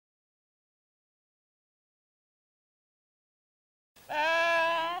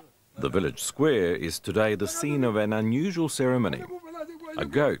The village square is today the scene of an unusual ceremony. A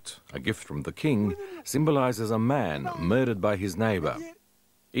goat, a gift from the king, symbolises a man murdered by his neighbour.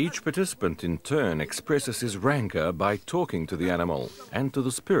 Each participant in turn expresses his rancour by talking to the animal and to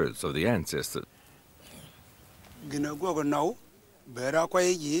the spirits of the ancestors.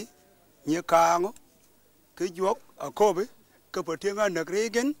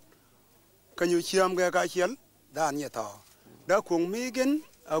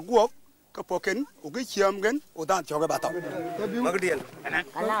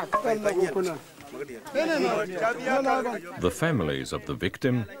 The families of the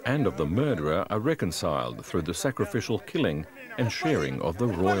victim and of the murderer are reconciled through the sacrificial killing and sharing of the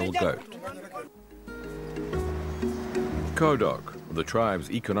royal goat. Kodok, the tribe's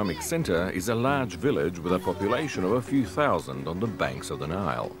economic centre, is a large village with a population of a few thousand on the banks of the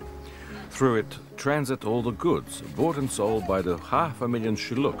Nile. Through it transit all the goods bought and sold by the 500,000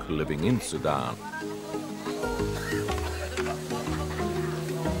 Shilluk living in Sudan.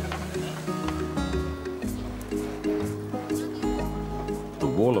 The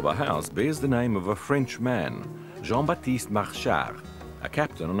wall of a house bears the name of a French man, Jean-Baptiste Marchard, a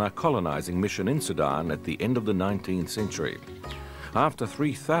captain on a colonizing mission in Sudan at the end of the 19th century. After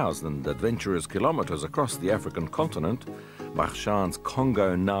 3,000 adventurous kilometers across the African continent, Marchand's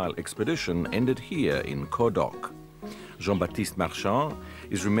Congo-Nile expedition ended here in Kodok. Jean-Baptiste Marchand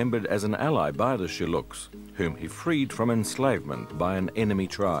is remembered as an ally by the Shilluks, whom he freed from enslavement by an enemy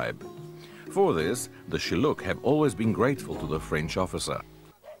tribe. For this, the Shilluk have always been grateful to the French officer.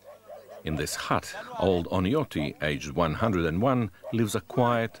 In this hut, old Onioti, aged 101, lives a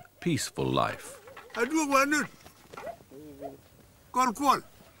quiet, peaceful life.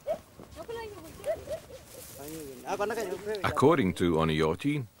 According to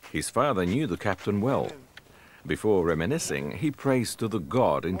Onioti, his father knew the captain well. Before reminiscing, he prays to the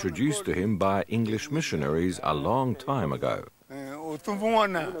god introduced to him by English missionaries a long time ago.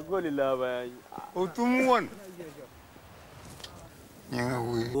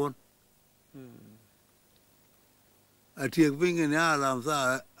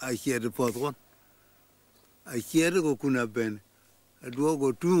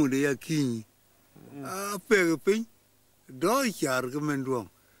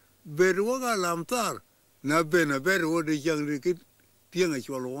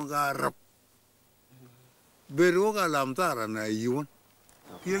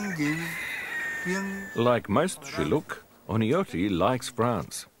 Like most Shilluk, Onioti likes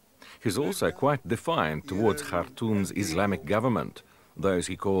France. He's also quite defiant towards Khartoum's Islamic government, those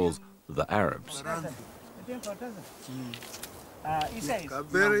he calls the Arabs.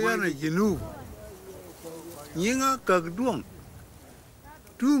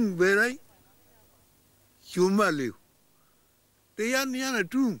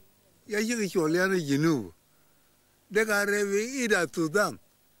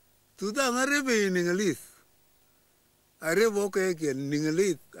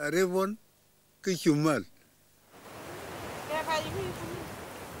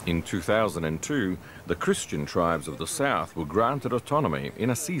 In 2002, the Christian tribes of the south were granted autonomy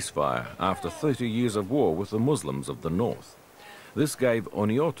in a ceasefire after 30 years of war with the Muslims of the north. This gave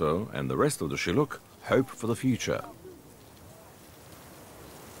Onioto and the rest of the Shilluk hope for the future.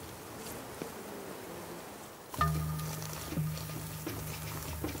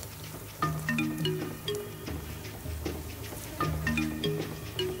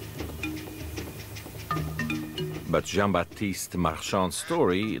 But Jean-Baptiste Marchand's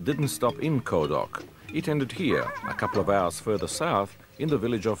story didn't stop in Kodok. It ended here, a couple of hours further south, in the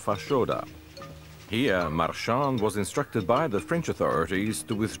village of Fashoda. Here, Marchand was instructed by the French authorities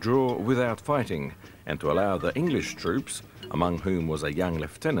to withdraw without fighting and to allow the English troops, among whom was a young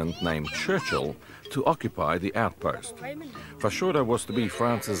lieutenant named Churchill, to occupy the outpost. Fashoda was to be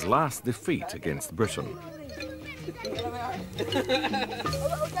France's last defeat against Britain.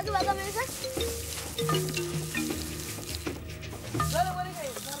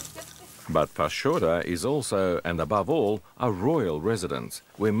 But Fashoda is also, and above all, a royal residence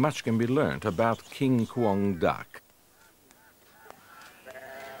where much can be learnt about King Kuong Dak.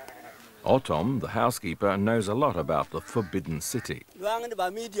 Otom, the housekeeper, knows a lot about the Forbidden City.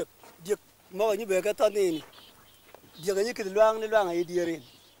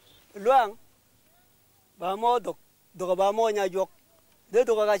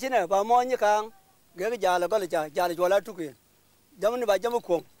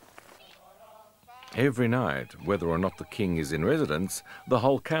 Every night, whether or not the king is in residence, the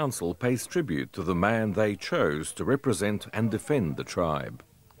whole council pays tribute to the man they chose to represent and defend the tribe.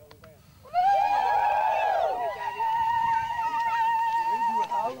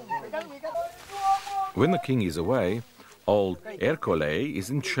 When the king is away, old Ercole is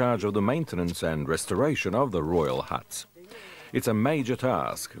in charge of the maintenance and restoration of the royal huts. It's a major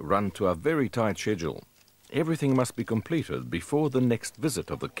task, run to a very tight schedule. Everything must be completed before the next visit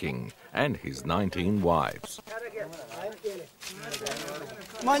of the king and his 19 wives.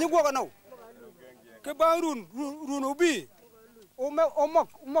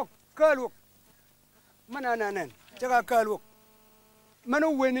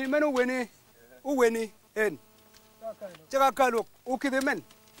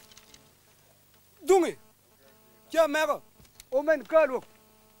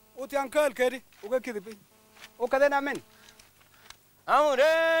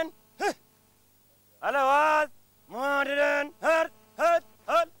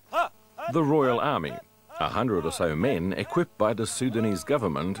 The Royal Army, 100 or so men equipped by the Sudanese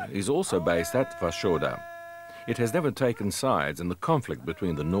government, is also based at Fashoda. It has never taken sides in the conflict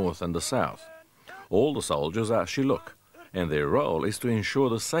between the north and the south. All the soldiers are Shilluk, and their role is to ensure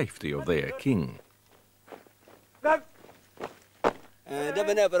the safety of their king.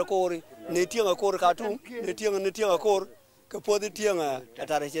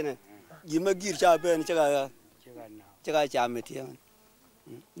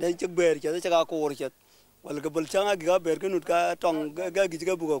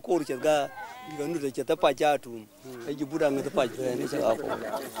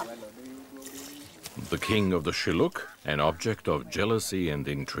 The king of the Shilluk, an object of jealousy and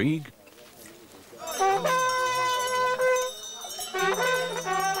intrigue.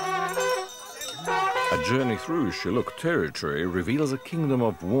 A journey through Shilluk territory reveals a kingdom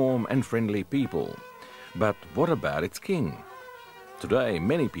of warm and friendly people. But what about its king? Today,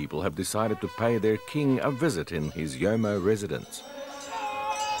 many people have decided to pay their king a visit in his Yomo residence.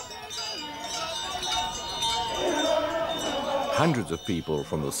 Hundreds of people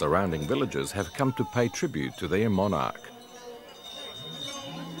from the surrounding villages have come to pay tribute to their monarch.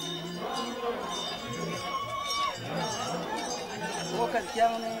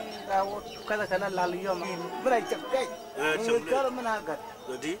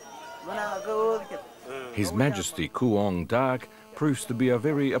 His Majesty Kuong Dak proves to be a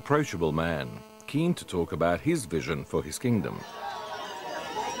very approachable man, keen to talk about his vision for his kingdom.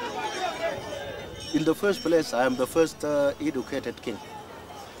 In the first place, I am the first educated king,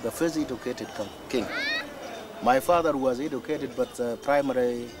 the first educated king. My father was educated, but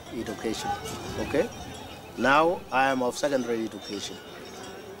primary education, okay? Now I am of secondary education.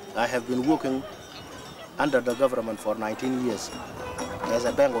 I have been working under the government for 19 years as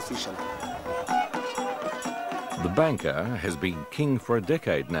a bank official. The banker has been king for a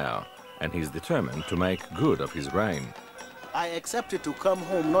decade now, and he's determined to make good of his reign. I accepted to come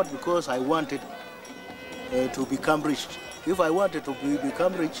home not because I wanted to become rich. If I wanted to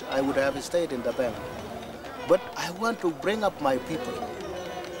become rich, I would have stayed in the bank. But I want to bring up my people.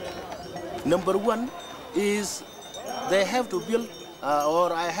 Number one is they have to build,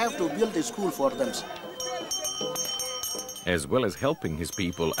 or I have to build a school for them. As well as helping his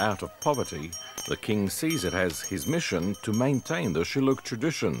people out of poverty, the king sees it as his mission to maintain the Shilluk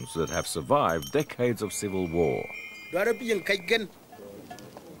traditions that have survived decades of civil war.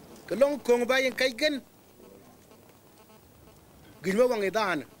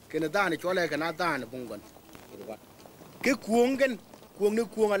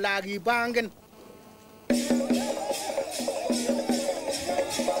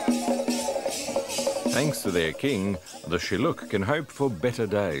 Thanks to their king, the Shilluk can hope for better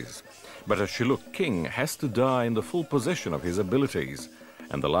days. But a Shilluk king has to die in the full possession of his abilities,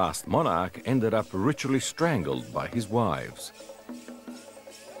 and the last monarch ended up ritually strangled by his wives.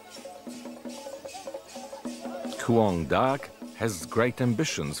 Kuong Dak has great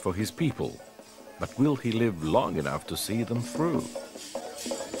ambitions for his people, but will he live long enough to see them through?